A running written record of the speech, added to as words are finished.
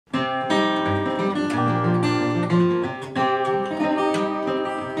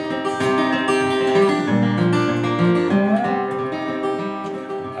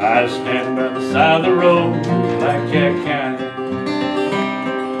of the road, Blackjack County,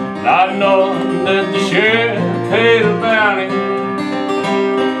 not knowing that the sheriff paid a bounty.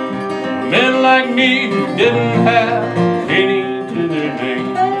 Men like me didn't have a penny to their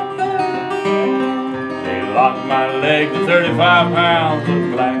name. They locked my leg with 35 pounds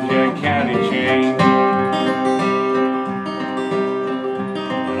of Blackjack County chain.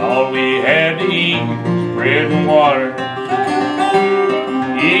 And all we had to eat was bread and water.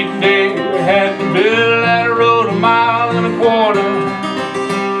 Each day we had to build that road 1.25 miles.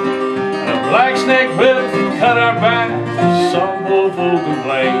 And a black snake whip cut our backs, some poor folk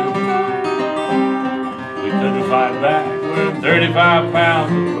complained. We couldn't fight back with 35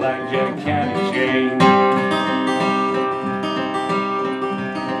 pounds of Blackjack County chain.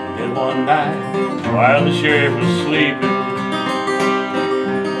 And then one night, while the sheriff was sleeping,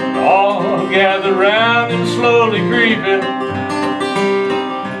 all gathered round him slowly creeping.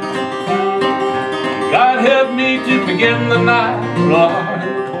 God help me to begin the night, Lord, in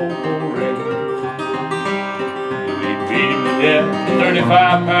the cold, cold rain. We beat him to death with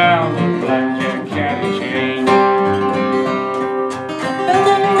 35 pounds of Blackjack County chain.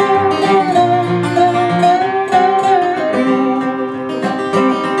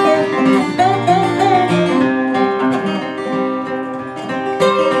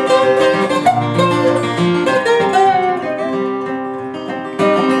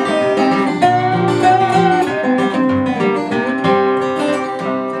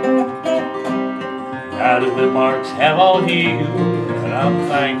 Now the whip marks have all healed, and I'm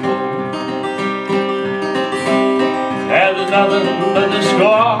thankful. Now there's nothing but the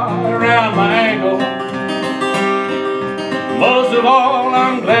scar around my ankle. Most of all,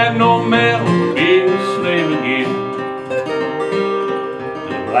 I'm glad no man will be a slave again.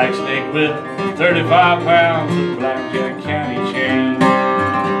 The black snake whip, 35 pounds of Blackjack County chain.